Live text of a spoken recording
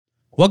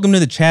Welcome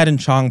to the Chad and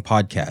Chong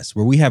podcast,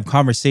 where we have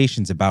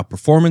conversations about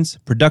performance,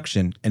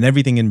 production, and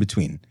everything in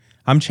between.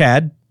 I'm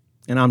Chad.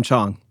 And I'm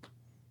Chong.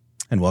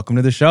 And welcome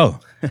to the show.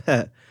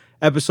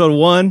 Episode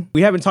 1.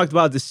 We haven't talked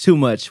about this too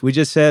much. We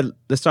just said,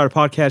 let's start a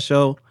podcast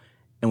show,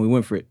 and we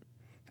went for it.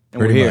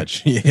 And Pretty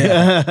much.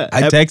 Yeah.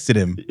 I texted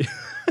him.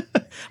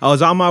 I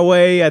was on my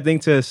way, I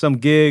think, to some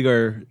gig,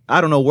 or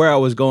I don't know where I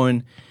was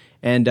going.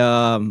 And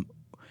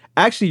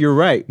actually, you're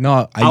right.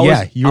 No,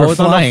 you were I was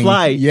flying. on a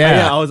flight.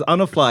 Yeah. I was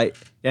on a flight.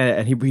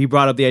 And he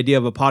brought up the idea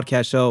of a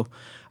podcast show.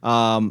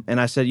 And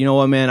I said, you know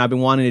what, man, I've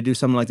been wanting to do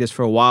something like this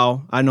for a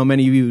while. I know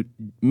many of you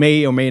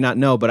may or may not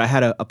know, but I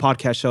had a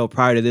podcast show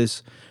prior to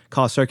this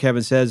called Sir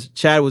Kevin Says.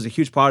 Chad was a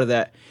huge part of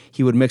that.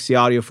 He would mix the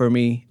audio for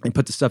me and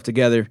put the stuff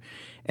together.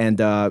 And,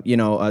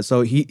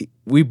 so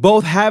we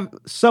both have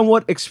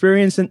somewhat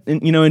experience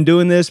in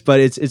doing this, but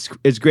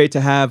it's great to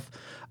have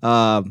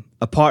a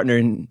partner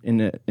in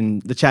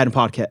the Chad and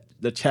podcast,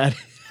 the Chad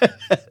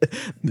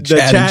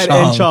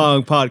and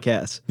Chong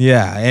podcast.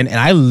 Yeah, and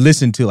I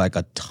listened to like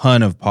a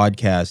ton of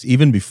podcasts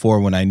even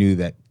before when I knew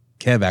that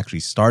Kev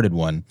actually started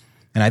one.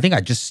 And I think I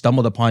just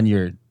stumbled upon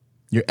your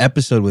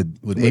episode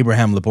with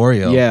Abraham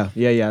Laborio. Yeah,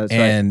 that's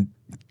right.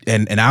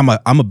 And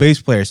I'm a bass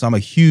player, so I'm a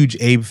huge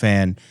Abe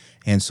fan.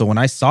 And so when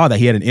I saw that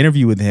he had an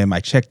interview with him, I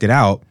checked it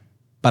out,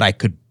 but I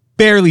could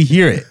barely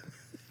hear it.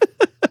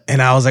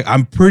 And I was like,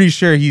 I'm pretty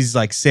sure he's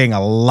like saying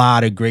a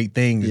lot of great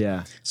things.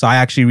 Yeah. So I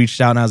actually reached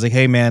out and I was like,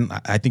 hey man,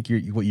 I think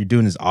what you're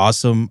doing is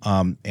awesome.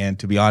 And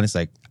to be honest,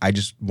 like I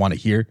just want to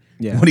hear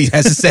what he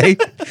has to say.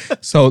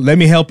 So let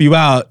me help you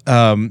out.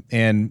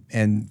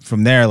 And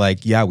from there, like,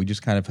 we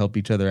just kind of help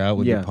each other out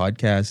with the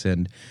podcast.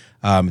 And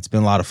it's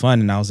been a lot of fun.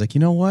 And I was like,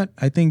 you know what?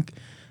 I think,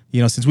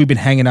 since we've been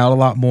hanging out a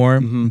lot more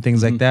and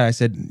things like that, I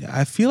said,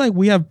 I feel like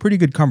we have pretty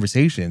good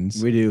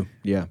conversations. We do,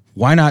 yeah.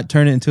 Why not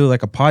turn it into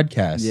like a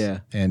podcast? Yeah.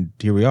 And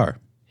here we are.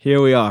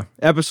 Here we are.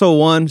 Episode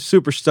 1,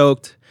 super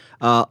stoked.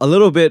 A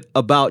little bit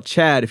about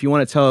Chad, if you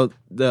want to tell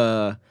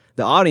the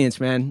audience,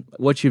 man,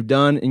 what you've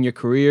done in your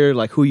career,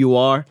 like who you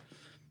are.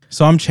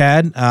 So I'm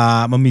Chad.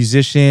 I'm a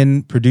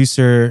musician,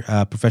 producer,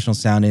 professional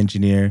sound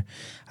engineer.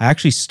 I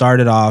actually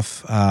started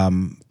off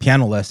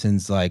piano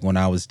lessons like when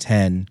I was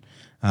 10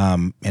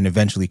 and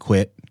eventually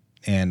quit.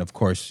 And of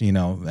course,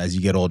 as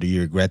you get older,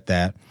 you regret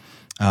that.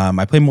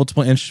 I play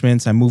multiple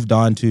instruments. I moved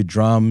on to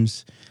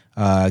drums,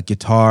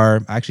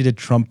 guitar. I actually did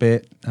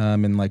trumpet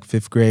in like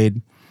 5th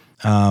grade.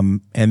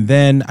 And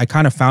then I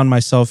kind of found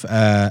myself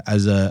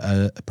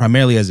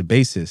primarily as a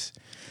bassist.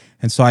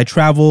 And so I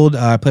traveled,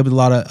 I played with a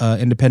lot of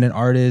independent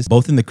artists,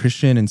 both in the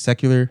Christian and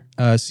secular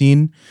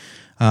scene.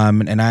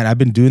 And I've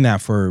been doing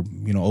that for,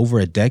 over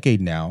a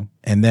decade now.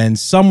 And then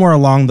somewhere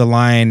along the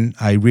line,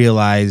 I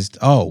realized,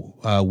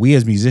 we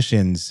as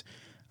musicians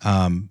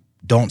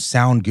don't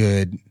sound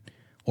good,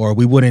 or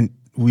we wouldn't,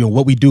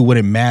 what we do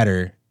wouldn't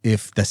matter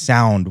if the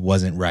sound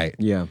wasn't right.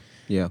 Yeah.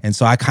 And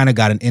so I kind of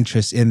got an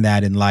interest in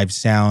that, in live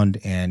sound,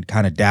 and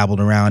kind of dabbled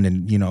around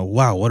and,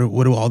 wow, what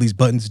do all these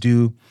buttons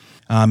do?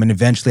 And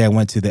eventually I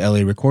went to the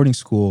LA recording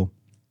school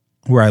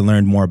where I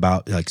learned more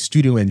about like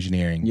studio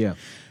engineering. Yeah.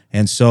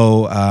 And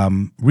so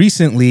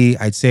recently,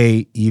 I'd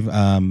say,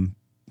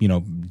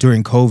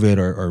 during COVID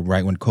or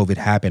right when COVID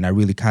happened, I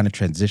really kind of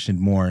transitioned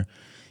more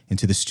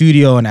into the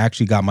studio and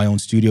actually got my own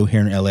studio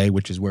here in LA,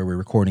 which is where we're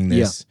recording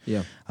this.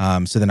 Yeah.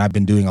 So then I've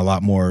been doing a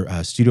lot more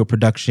studio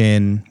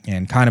production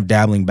and kind of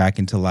dabbling back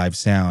into live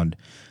sound.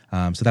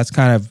 So that's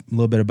kind of a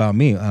little bit about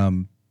me.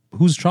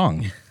 Who's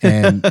Chong?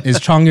 And is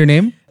Chong your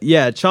name?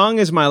 Yeah, Chong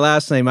is my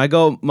last name.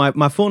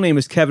 My full name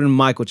is Kevin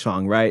Michael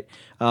Chong, right?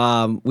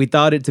 We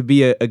thought it to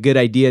be a good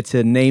idea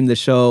to name the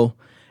show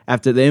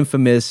after the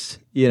infamous,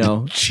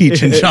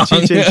 Cheech and Chong.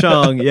 Cheech and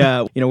Chong,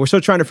 yeah. We're still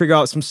trying to figure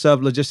out some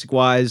stuff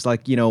logistic-wise,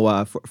 like,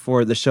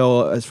 for the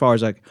show as far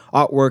as like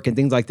artwork and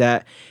things like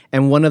that.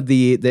 And one of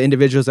the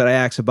individuals that I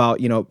asked about,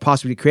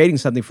 possibly creating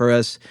something for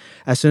us,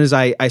 as soon as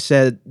I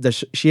said,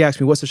 she asked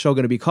me, what's the show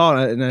going to be called?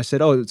 And I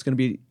said, it's going to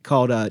be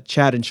called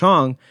Chad and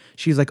Chong.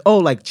 She's like, oh,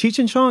 like Cheech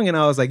and Chong? And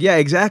I was like, yeah,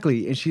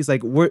 exactly. And she's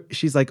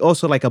like,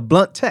 also like a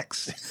blunt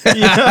text.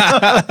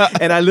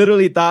 And I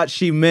literally thought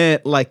she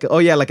meant like,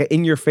 like an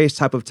in-your-face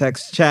type of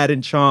text, Chad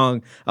and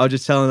Chong. I was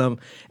just telling them,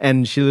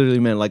 and she literally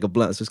meant like a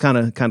blunt. So it's kind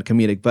of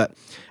comedic. But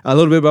a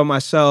little bit about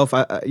myself.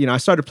 I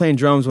started playing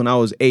drums when I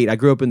was 8. I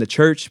grew up in the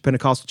church,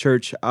 Pentecostal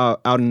church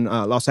out in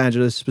Los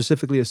Angeles,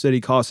 specifically a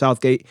city called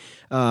Southgate.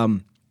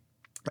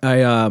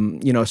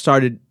 I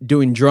started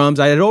doing drums.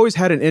 I had always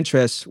had an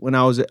interest when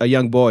I was a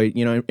young boy,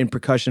 in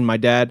percussion. My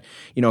dad,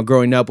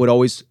 growing up would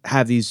always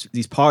have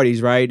these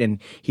parties, right? And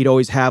he'd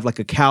always have like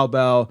a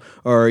cowbell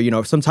or,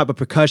 some type of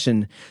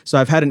percussion. So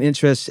I've had an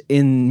interest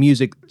in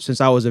music since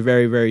I was a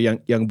very, very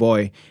young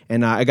boy.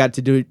 And I got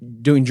to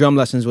doing drum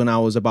lessons when I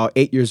was about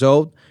 8 years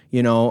old.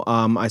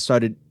 I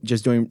started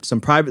just doing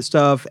some private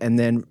stuff, and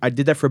then I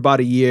did that for about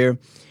a year.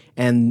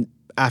 And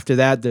after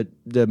that,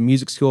 the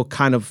music school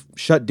kind of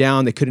shut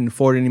down. They couldn't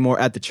afford it anymore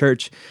at the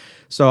church.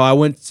 So I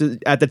went to,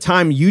 at the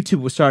time,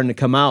 YouTube was starting to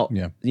come out.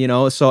 Yeah. You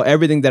know, so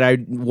everything that I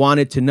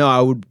wanted to know, I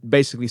would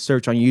basically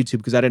search on YouTube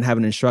because I didn't have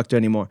an instructor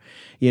anymore.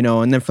 You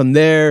know, and then from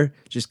there,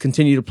 just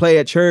continue to play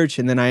at church,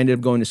 and then I ended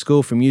up going to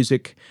school for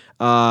music.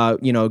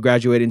 You know,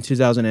 graduated in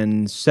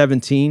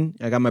 2017.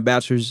 I got my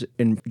bachelor's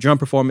in drum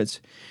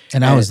performance.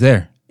 And I was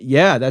there.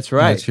 Yeah, that's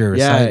right. That's your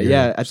recital,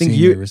 yeah. I think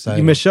senior you,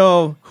 recital.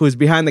 Michelle, who's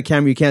behind the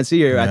camera, you can't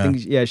see her. I Yeah.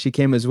 think, she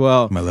came as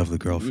well. My lovely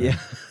girlfriend.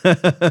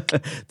 Yeah.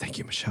 Thank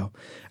you, Michelle.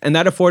 And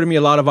that afforded me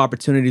a lot of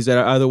opportunities that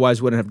I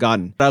otherwise wouldn't have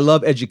gotten. I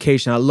love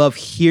education. I love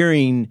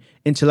hearing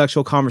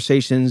intellectual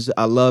conversations.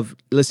 I love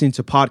listening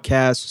to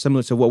podcasts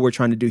similar to what we're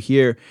trying to do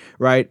here,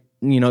 right?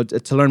 You know,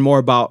 to learn more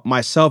about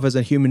myself as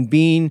a human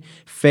being,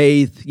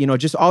 faith, you know,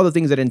 just all the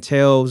things that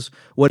entails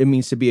what it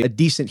means to be a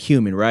decent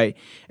human, right?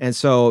 And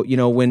so, you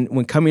know,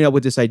 when coming up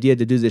with this idea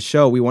to do this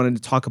show, we wanted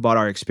to talk about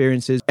our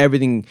experiences,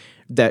 everything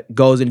that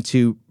goes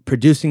into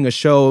producing a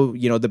show,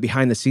 you know, the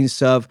behind the scenes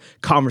stuff,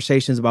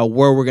 conversations about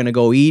where we're going to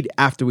go eat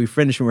after we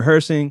finish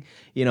rehearsing,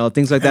 you know,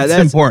 things like that.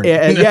 That's important.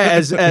 Yeah,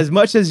 as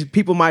much as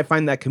people might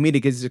find that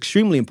comedic, it's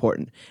extremely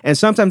important. And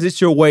sometimes it's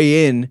your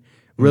way in,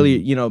 really,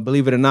 you know,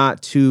 believe it or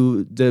not,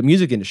 to the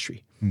music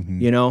industry,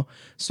 you know?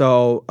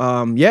 So,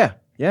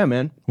 yeah,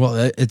 man.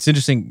 Well, it's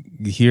interesting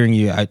hearing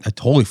you. I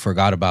totally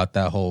forgot about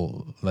that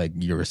whole, like,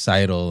 your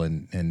recital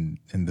and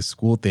the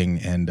school thing.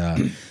 And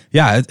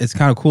yeah, it's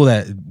kind of cool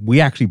that we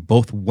actually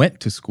both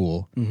went to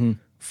school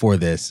for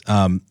this.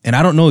 And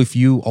I don't know if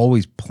you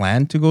always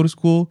planned to go to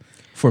school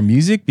for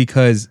music,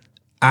 because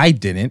I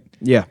didn't.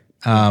 Yeah.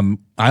 I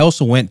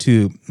also went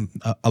to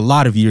a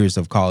lot of years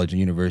of college and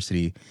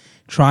university,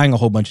 trying a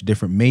whole bunch of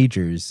different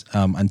majors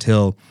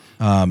until,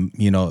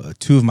 you know,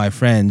 two of my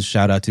friends,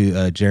 shout out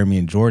to Jeremy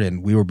and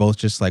Jordan, we were both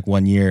just like,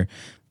 one year,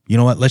 you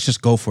know what, let's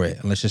just go for it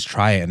and let's just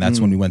try it. And that's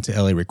when we went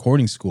to LA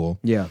recording school.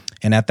 Yeah.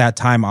 And at that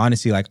time,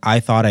 honestly, like,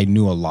 I thought I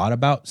knew a lot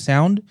about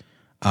sound,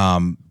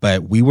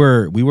 but we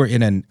were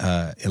in an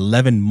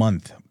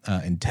 11-month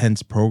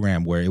intense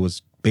program where it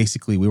was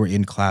basically, we were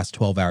in class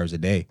 12 hours a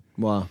day.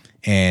 Wow.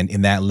 And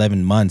in that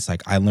 11 months,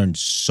 like, I learned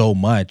so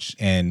much.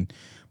 And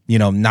you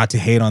know, not to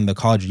hate on the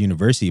college or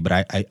university, but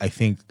I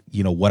think,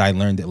 you know, what I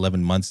learned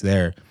 11 months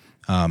there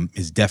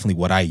is definitely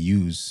what I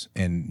use,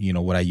 and, you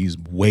know, what I use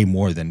way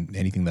more than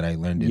anything that I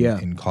learned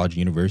in college or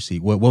university.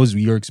 What was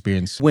your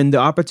experience? When the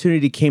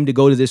opportunity came to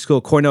go to this school,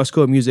 Cornell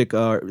School of Music,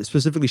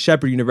 specifically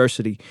Shepherd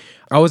University,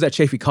 I was at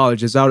Chaffey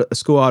College. It's a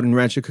school out in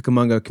Rancho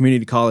Cucamonga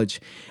Community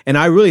College. And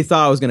I really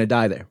thought I was going to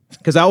die there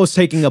because I was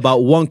taking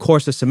about one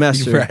course a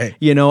semester, Right.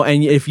 you know,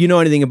 and if you know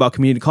anything about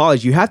community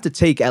college, you have to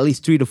take at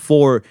least 3 to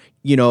 4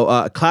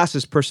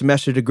 classes per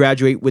semester to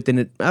graduate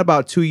within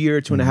about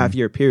 2.5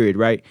 year period,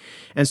 right?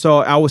 And so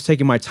I was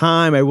taking my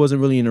time. I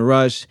wasn't really in a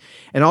rush.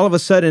 And all of a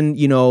sudden,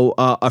 you know,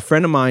 a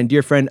friend of mine,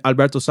 dear friend,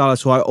 Alberto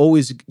Salas, who I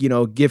always, you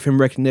know, give him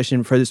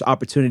recognition for this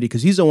opportunity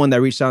because he's the one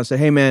that reached out and said,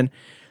 hey, man,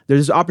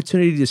 there's this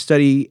opportunity to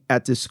study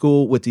at this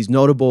school with these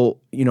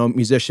notable, you know,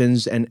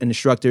 musicians and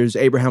instructors,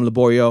 Abraham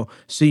Laborio,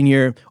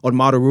 Sr.,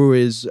 Ormado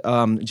Ruiz,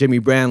 Jimmy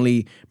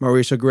Brantley,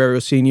 Mauricio Guerrero,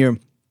 Sr.,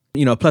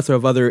 you know, a plethora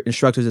of other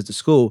instructors at the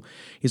school.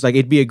 He's like,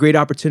 it'd be a great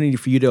opportunity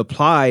for you to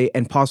apply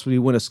and possibly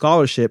win a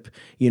scholarship.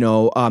 You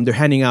know, they're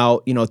handing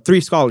out, you know, 3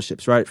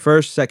 scholarships, right?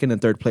 First, second,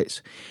 and third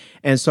place.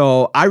 And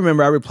so I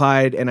remember I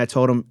replied and I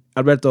told him,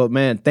 Alberto,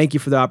 man, thank you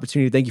for the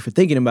opportunity. Thank you for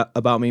thinking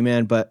about me,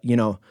 man. But, you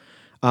know,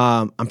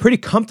 I'm pretty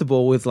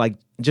comfortable with like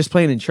just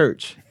playing in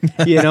church,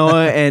 you know,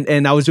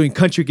 and I was doing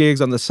country gigs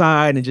on the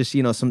side and just,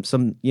 you know,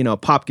 some, you know,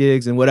 pop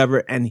gigs and whatever.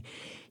 And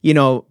you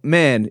know,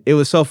 man, it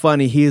was so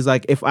funny. He's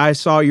like, if I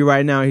saw you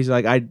right now, he's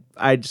like,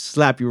 I'd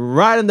slap you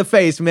right in the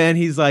face, man.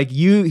 He's like,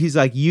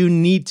 you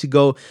need to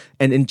go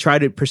and try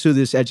to pursue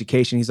this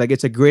education. He's like,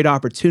 it's a great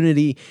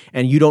opportunity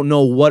and you don't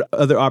know what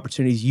other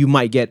opportunities you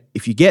might get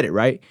if you get it,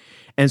 right?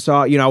 And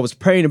so, you know, I was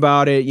praying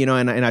about it, you know,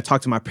 and I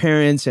talked to my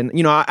parents and,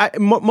 you know,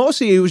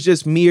 mostly it was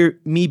just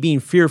me being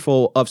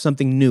fearful of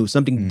something new,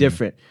 something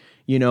different,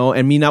 you know,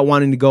 and me not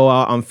wanting to go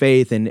out on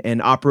faith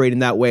and operate in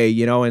that way,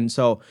 you know. And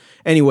so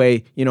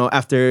anyway, you know,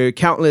 after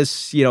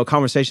countless, you know,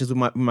 conversations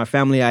with my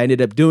family, I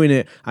ended up doing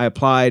it. I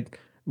applied,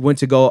 went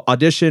to go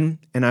audition,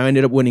 and I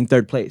ended up winning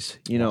 3rd place,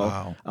 you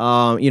know.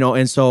 Wow. You know,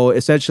 and so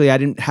essentially I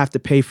didn't have to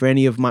pay for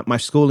any of my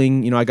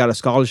schooling. You know, I got a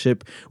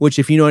scholarship, which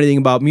if you know anything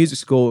about music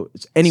school,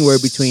 it's anywhere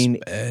between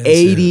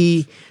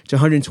 80 to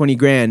 120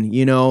 grand,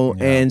 you know.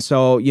 Yeah. And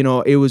so, you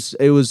know, it was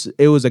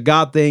a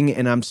God thing,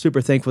 and I'm super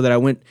thankful that I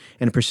went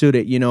and pursued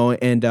it, you know.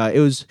 And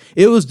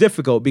it was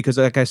difficult because,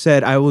 like I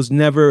said, I was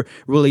never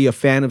really a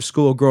fan of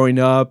school growing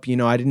up. You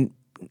know, I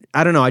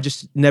don't know. I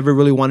just never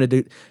really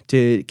wanted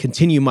to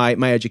continue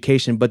my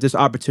education, but this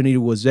opportunity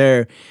was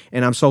there,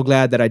 and I'm so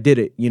glad that I did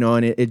it. You know,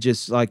 and it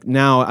just like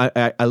now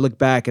I look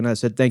back and I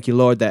said, thank you,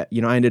 Lord, that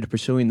you know I ended up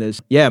pursuing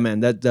this. Yeah,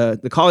 man, that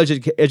the college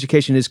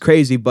education is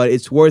crazy, but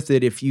it's worth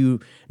it if you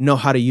know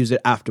how to use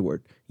it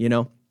afterward. You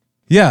know.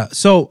 Yeah.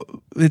 So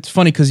it's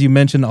funny because you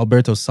mentioned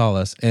Alberto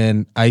Salas,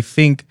 and I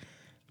think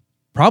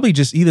probably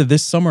just either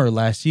this summer or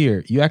last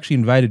year, you actually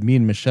invited me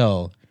and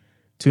Michelle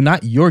to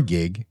not your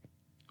gig,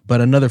 but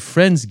another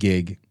friend's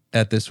gig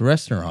at this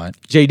restaurant.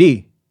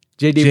 JD.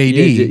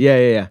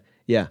 JD.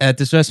 Yeah. At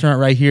this restaurant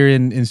right here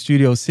in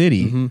Studio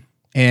City. Mm-hmm.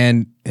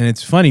 And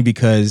it's funny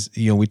because,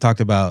 we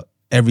talked about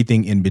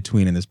everything in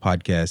between in this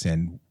podcast,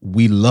 and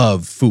we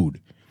love food.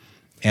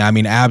 And I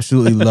mean,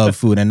 absolutely love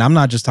food. And I'm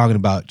not just talking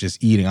about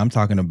just eating. I'm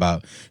talking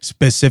about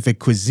specific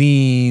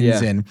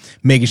cuisines and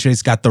making sure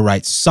it's got the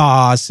right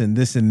sauce and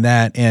this and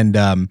that. And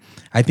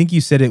I think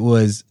you said it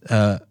was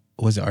it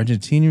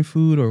Argentinian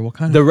food or what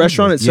kind of The food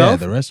restaurant itself? Yeah,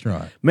 the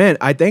restaurant. Man,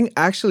 I think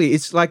actually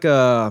it's like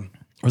a...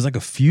 It was like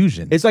a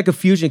fusion. It's like a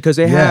fusion because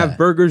they have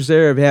burgers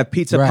there. They have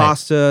pizza,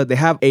 pasta. They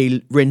have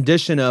a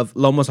rendition of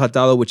lomo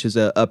saltado, which is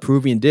a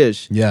Peruvian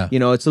dish. Yeah.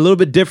 It's a little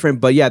bit different,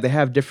 but they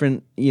have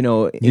different,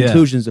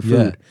 inclusions of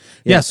food.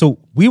 Yeah. So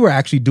we were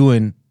actually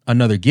doing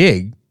another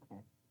gig.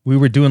 We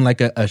were doing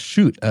like a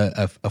shoot,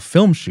 a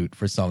film shoot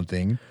for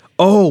something.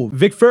 Oh,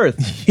 Vic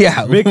Firth.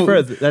 Yeah. Vic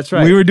Firth. That's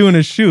right. We were doing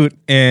a shoot,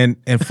 and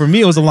for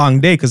me it was a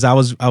long day because I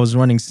was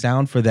running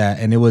sound for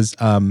that, and it was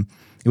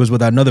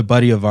with another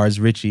buddy of ours,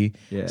 Richie.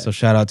 Yeah. So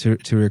shout out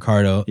to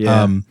Ricardo.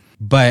 Yeah.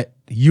 But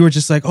you were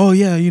just like, oh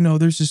yeah,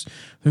 there's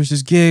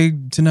this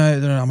gig tonight.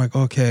 And I'm like,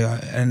 okay.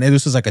 And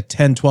this was like a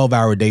 10, 12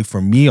 hour day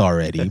for me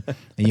already.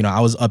 And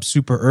I was up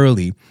super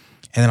early.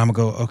 And then I'm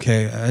gonna go,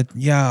 okay,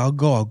 yeah, I'll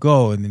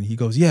go. And then he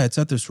goes, yeah, it's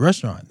at this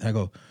restaurant. And I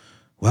go,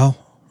 well,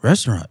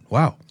 restaurant,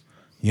 wow.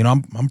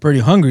 I'm pretty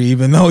hungry,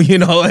 even though,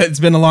 it's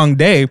been a long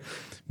day.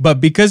 But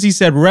because he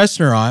said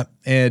restaurant,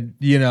 and,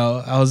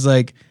 I was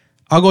like,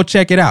 I'll go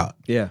check it out.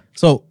 Yeah.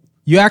 So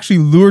you actually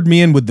lured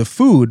me in with the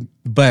food,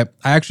 but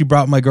I actually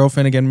brought my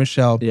girlfriend again,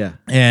 Michelle. Yeah.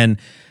 And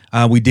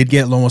we did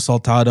get lomo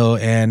saltado,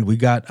 and we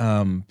got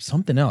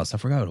something else. I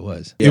forgot what it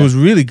was. Yeah. It was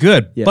really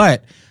good. Yeah.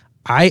 But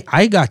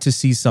I got to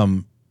see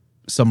some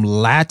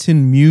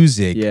Latin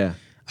music. Yeah.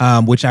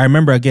 Which I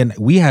remember, again,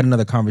 we had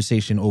another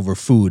conversation over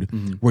food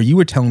where you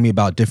were telling me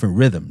about different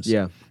rhythms.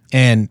 Yeah.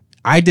 And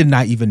I did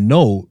not even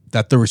know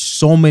that there were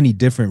so many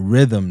different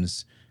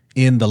rhythms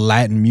in the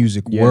Latin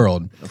music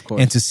world. Of course.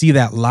 And to see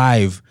that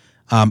live,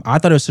 I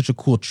thought it was such a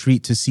cool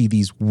treat to see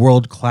these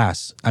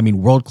world-class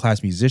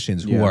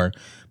musicians who are,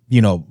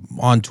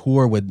 on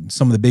tour with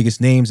some of the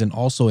biggest names, and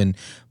also in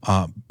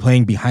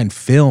playing behind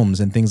films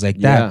and things like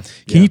that.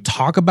 Can you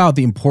talk about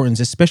the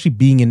importance, especially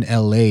being in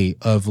LA,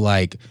 of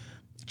like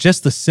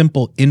just the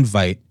simple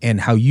invite and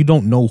how you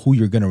don't know who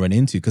you're going to run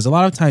into? Because a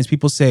lot of times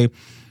people say,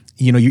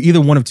 you're either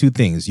one of two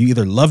things. You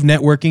either love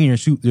networking,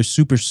 you're a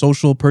super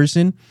social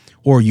person,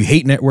 or you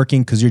hate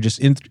networking because you're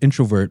just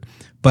introvert.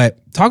 But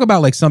talk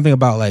about like something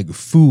about like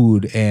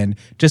food and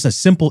just a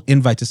simple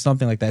invite to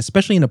something like that,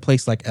 especially in a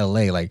place like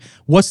LA. Like,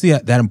 what's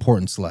that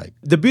importance like?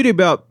 The beauty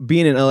about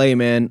being in LA,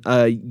 man,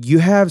 you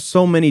have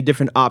so many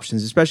different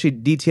options, especially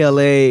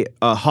DTLA,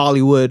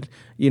 Hollywood.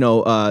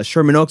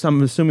 Sherman Oaks,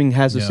 I'm assuming,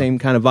 has the same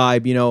kind of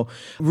vibe.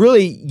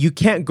 Really, you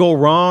can't go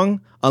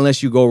wrong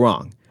unless you go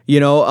wrong.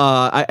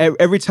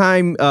 Every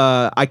time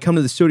I come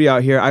to the studio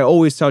out here, I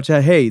always tell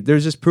Chad, hey,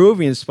 there's this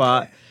Peruvian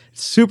spot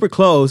super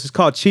close. It's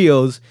called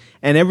Chio's.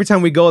 And every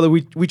time we go there,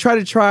 we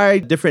try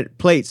different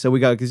plates. So we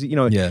got, because,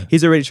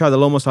 he's already tried the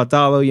lomo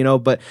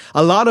saltado, but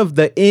a lot of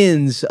the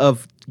ends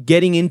of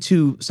getting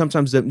into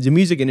sometimes the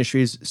music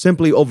industry is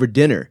simply over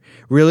dinner.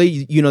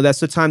 Really, that's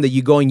the time that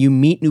you go and you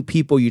meet new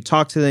people, you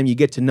talk to them, you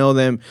get to know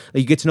them,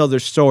 you get to know their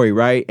story,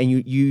 right? And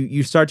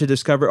you start to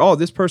discover, oh,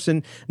 this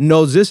person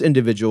knows this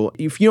individual.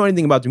 If you know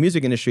anything about the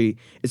music industry,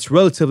 it's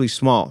relatively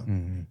small.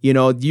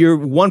 Mm-hmm. You're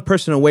one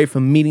person away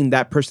from meeting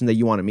that person that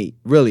you want to meet.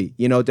 Really,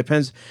 it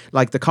depends,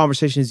 like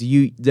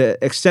the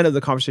extent of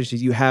the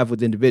conversations you have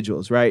with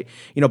individuals, right?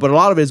 But a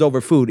lot of it is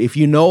over food. If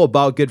you know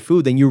about good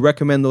food, then you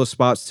recommend those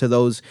spots to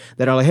those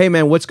that are like, hey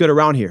man, what's good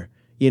around here?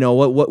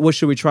 What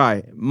should we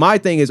try? My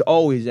thing is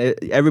always,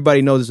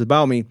 everybody knows this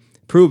about me,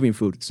 Peruvian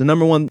food. It's the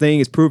number one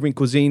thing. Is Peruvian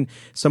cuisine,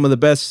 some of the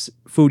best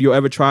food you'll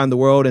ever try in the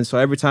world. And so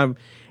every time,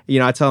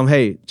 I tell him,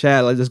 hey,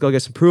 Chad, let's go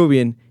get some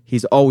Peruvian.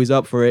 He's always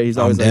up for it. He's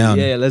always like,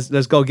 yeah,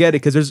 let's go get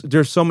it, because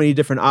there's so many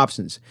different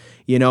options.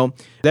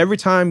 Every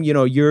time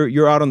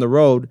you're out on the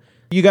road,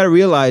 you got to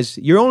realize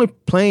you're only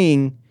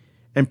playing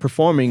and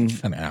performing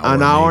an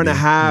hour and a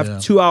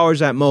half, 2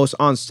 hours at most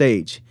on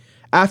stage.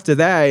 After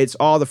that, it's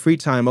all the free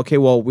time. Okay,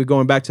 well, we're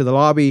going back to the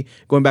lobby,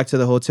 going back to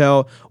the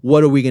hotel.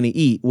 What are we going to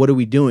eat? What are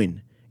we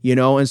doing?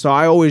 And so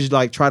I always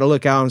like try to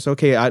look out and say,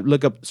 okay, I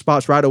look up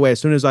spots right away. As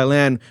soon as I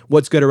land,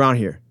 what's good around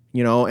here?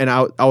 And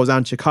I was out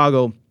in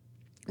Chicago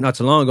not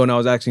too long ago, and I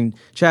was asking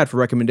Chad for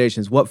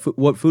recommendations. What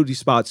foodie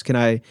spots can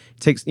I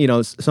take,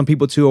 some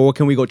people to, or what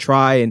can we go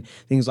try, and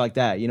things like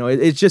that.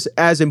 It's just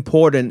as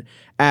important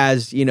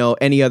as,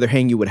 any other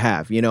hang you would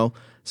have,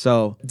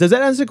 So does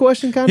that answer the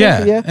question kind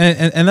of? Yeah.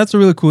 And that's a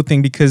really cool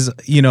thing, because,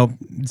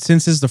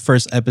 since this is the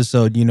first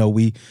episode,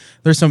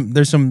 there's some,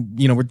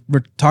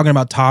 we're talking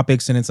about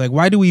topics, and it's like,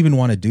 why do we even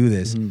want to do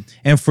this? Mm-hmm.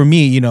 And for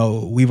me,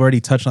 we've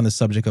already touched on the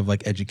subject of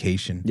like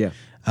education. Yeah.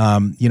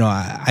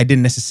 I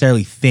didn't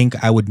necessarily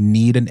think I would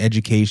need an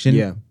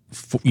education,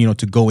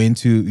 to go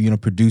into,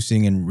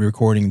 producing and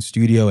recording in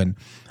studio. And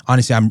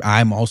honestly,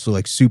 I'm also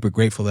like super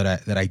grateful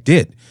that I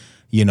did,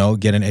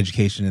 get an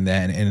education in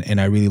that.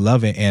 And I really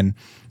love it. And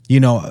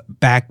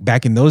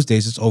back in those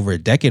days, it's over a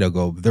decade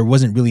ago, there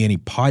wasn't really any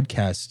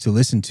podcasts to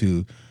listen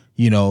to,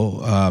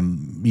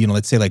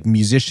 let's say like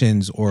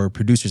musicians or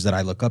producers that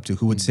I look up to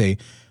who would say,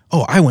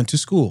 oh, I went to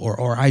school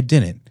or I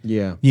didn't.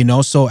 Yeah.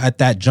 So at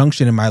that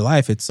junction in my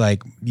life, it's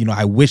like,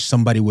 I wish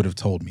somebody would have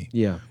told me.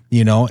 Yeah.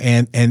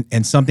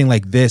 And something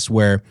like this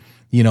where,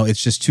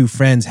 it's just two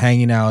friends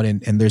hanging out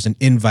and there's an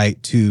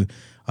invite to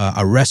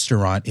a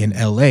restaurant in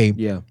LA.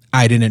 Yeah.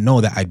 I didn't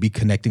know that I'd be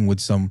connecting with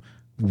some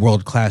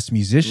world-class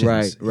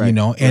musicians. Right.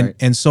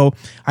 And so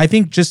I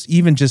think just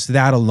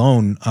that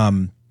alone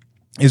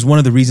is one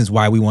of the reasons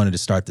why we wanted to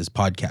start this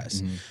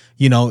podcast.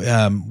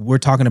 We're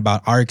talking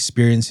about our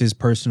experiences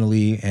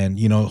personally and,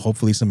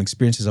 hopefully some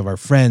experiences of our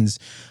friends,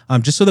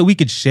 just so that we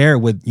could share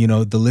with,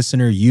 the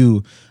listener,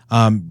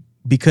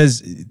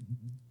 because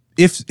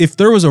if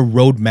there was a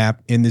roadmap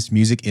in this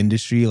music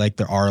industry, like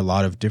there are a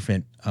lot of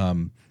different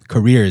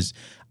careers,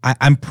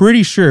 I'm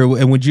pretty sure,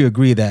 and would you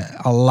agree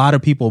that a lot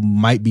of people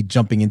might be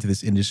jumping into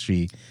this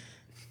industry?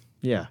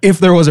 Yeah. If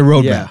there was a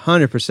roadmap. Yeah,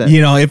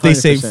 100%. If they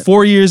say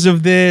 4 years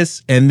of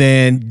this and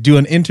then do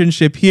an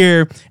internship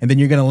here and then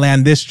you're going to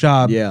land this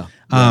job. Yeah.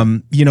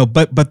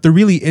 But there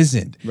really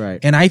isn't. Right.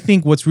 And I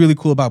think what's really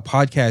cool about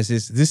podcasts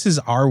is this is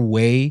our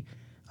way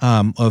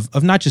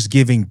of not just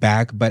giving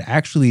back, but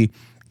actually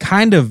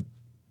kind of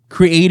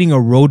creating a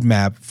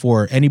roadmap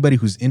for anybody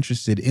who's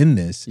interested in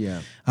this.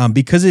 Yeah.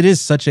 Because it is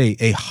such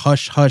a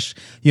hush,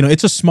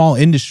 it's a small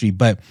industry,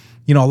 but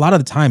a lot of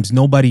the times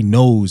nobody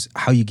knows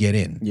how you get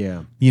in.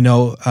 Yeah.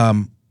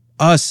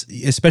 Us,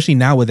 especially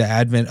now with the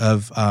advent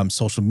of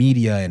social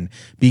media and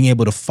being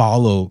able to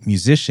follow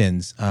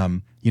musicians,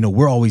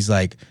 we're always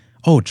like,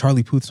 oh,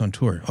 Charlie Puth's on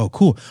tour. Oh,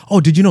 cool. Oh,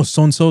 did you know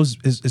so-and-so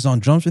is on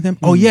drums with him?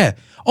 Oh, yeah.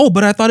 Oh,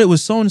 but I thought it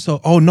was so-and-so.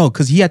 Oh, no,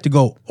 because he had to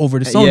go over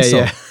to so-and-so.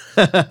 Yeah.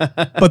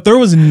 But there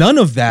was none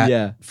of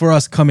that for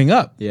us coming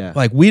up. Yeah.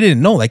 Like, we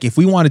didn't know. Like, if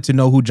we wanted to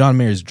know who John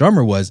Mayer's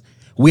drummer was,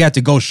 we had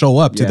to go show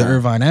up to the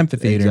Irvine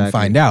Amphitheater and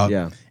find out.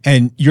 Yeah.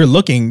 And you're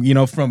looking,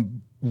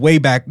 from way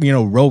back,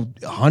 row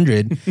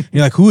 100.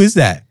 You're like, who is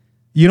that?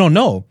 You don't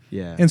know.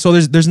 Yeah. And so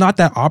there's not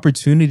that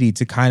opportunity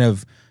to kind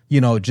of,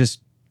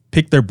 just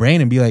pick their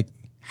brain and be like,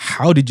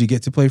 how did you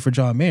get to play for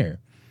John Mayer?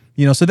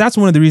 So that's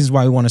one of the reasons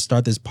why we want to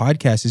start this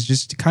podcast, is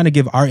just to kind of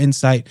give our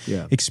insight,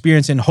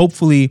 experience, and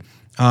hopefully,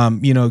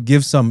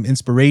 give some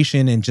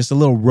inspiration and just a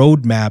little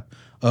roadmap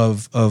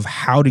of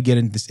how to get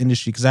into this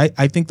industry. Because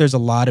I think there's a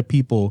lot of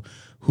people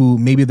who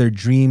maybe their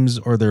dreams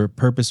or their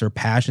purpose or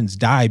passions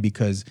die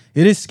because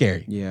it is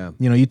scary. Yeah.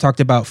 You talked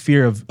about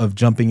fear of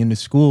jumping into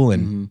school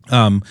and,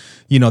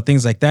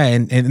 things like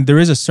that. And there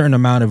is a certain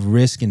amount of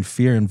risk and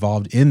fear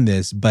involved in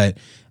this. But,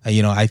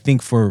 I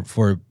think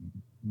for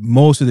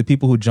most of the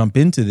people who jump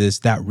into this,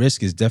 that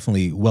risk is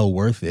definitely well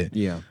worth it.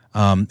 Yeah.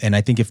 And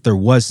I think if there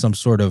was some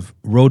sort of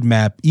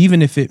roadmap,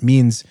 even if it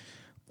means,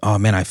 oh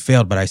man, I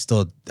failed, but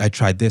I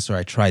tried this or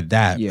I tried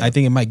that. Yeah. I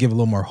think it might give a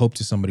little more hope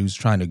to somebody who's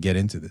trying to get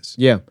into this.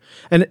 Yeah.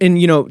 And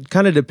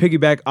kind of to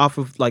piggyback off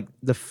of like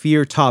the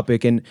fear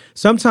topic, and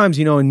sometimes,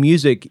 in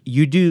music,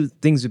 you do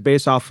things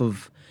based off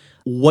of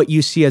what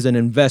you see as an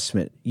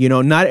investment.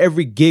 Not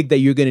every gig that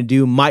you're going to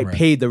do might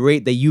pay the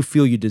rate that you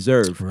feel you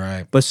deserve.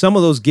 Right. But some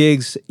of those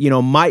gigs,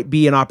 might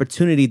be an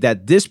opportunity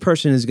that this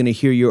person is going to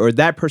hear you, or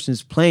that person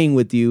is playing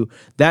with you,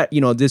 that,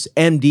 this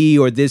MD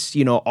or this,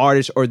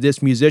 artist or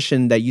this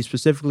musician that you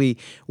specifically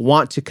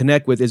want to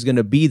connect with is going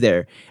to be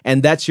there.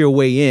 And that's your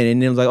way in.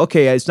 And it's like,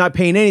 okay, it's not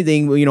paying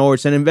anything, or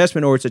it's an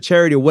investment or it's a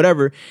charity or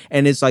whatever.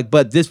 And it's like,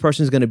 but this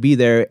person is going to be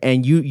there.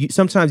 And you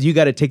sometimes you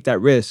got to take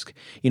that risk,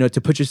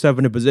 to put yourself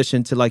in a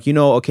position to like,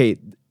 okay,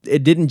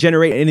 it didn't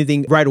generate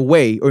anything right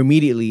away or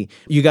immediately.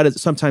 You got to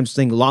sometimes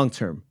think long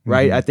term,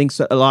 right? Mm-hmm. I think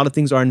a lot of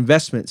things are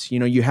investments.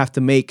 You have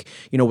to make,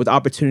 with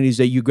opportunities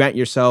that you grant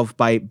yourself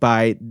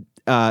by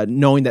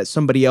knowing that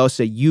somebody else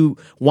that you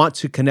want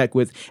to connect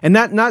with, and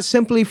not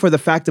simply for the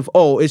fact of,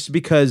 oh, it's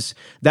because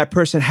that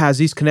person has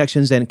these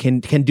connections and can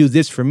do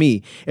this for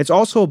me. It's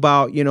also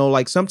about,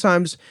 like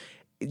sometimes,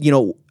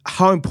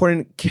 how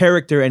important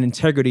character and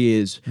integrity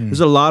is. There's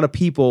a lot of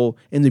people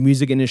in the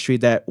music industry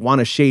that want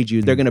to shade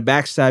you. They're going to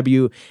backstab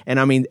you. And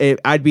I mean,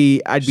 I'd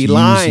be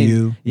lying.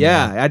 You.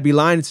 Yeah, I'd be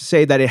lying to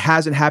say that it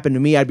hasn't happened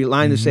to me. I'd be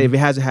lying to say if it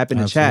hasn't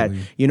happened to Chad,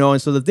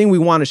 and so the thing we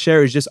want to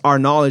share is just our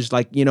knowledge,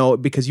 like,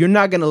 because you're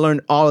not going to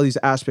learn all of these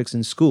aspects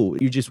in school.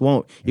 You just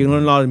won't. You can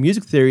learn a lot of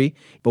music theory,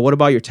 but what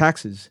about your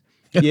taxes?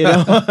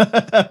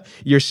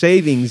 Your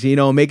savings,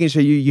 making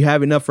sure you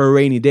have enough for a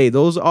rainy day.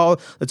 Those are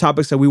all the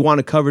topics that we want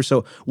to cover.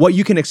 So what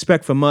you can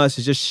expect from us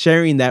is just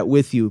sharing that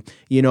with you,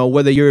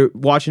 whether you're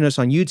watching us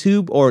on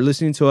YouTube or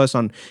listening to us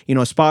on,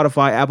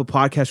 Spotify, Apple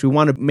Podcasts. We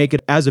want to make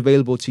it as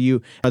available to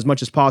you as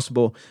much as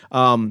possible.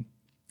 And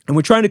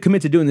we're trying to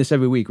commit to doing this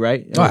every week,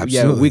 right? Oh,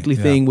 absolutely. Yeah, a weekly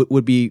thing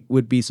would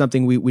be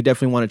something we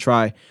definitely want to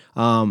try.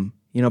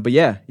 But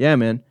yeah,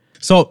 man.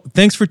 So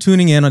thanks for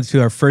tuning in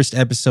to our first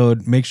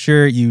episode. Make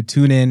sure you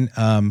tune in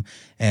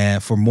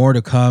and for more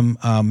to come.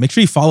 Make sure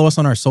you follow us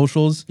on our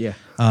socials. Yeah.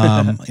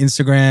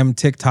 Instagram,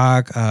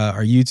 TikTok,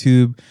 our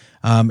YouTube.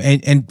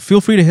 And feel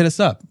free to hit us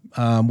up.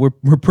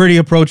 We're pretty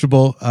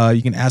approachable.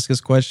 You can ask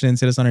us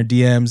questions, hit us on our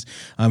DMs.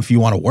 If you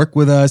want to work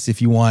with us,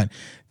 if you want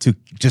to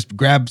just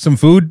grab some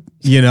food,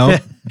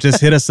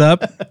 just hit us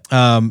up.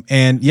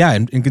 And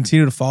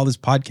continue to follow this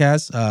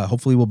podcast.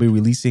 Hopefully we'll be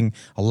releasing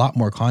a lot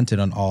more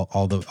content on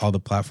all the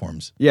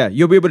platforms. Yeah,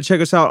 you'll be able to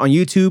check us out on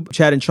YouTube,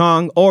 Chad and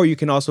Chong, or you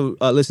can also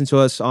listen to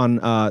us on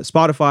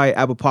Spotify,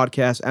 Apple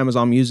Podcasts,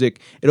 Amazon Music.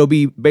 It'll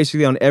be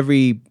basically on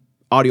every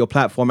audio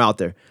platform out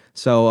there.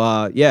 So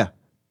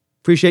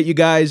appreciate you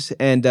guys,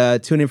 and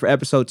tune in for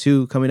episode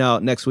 2 coming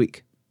out next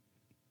week.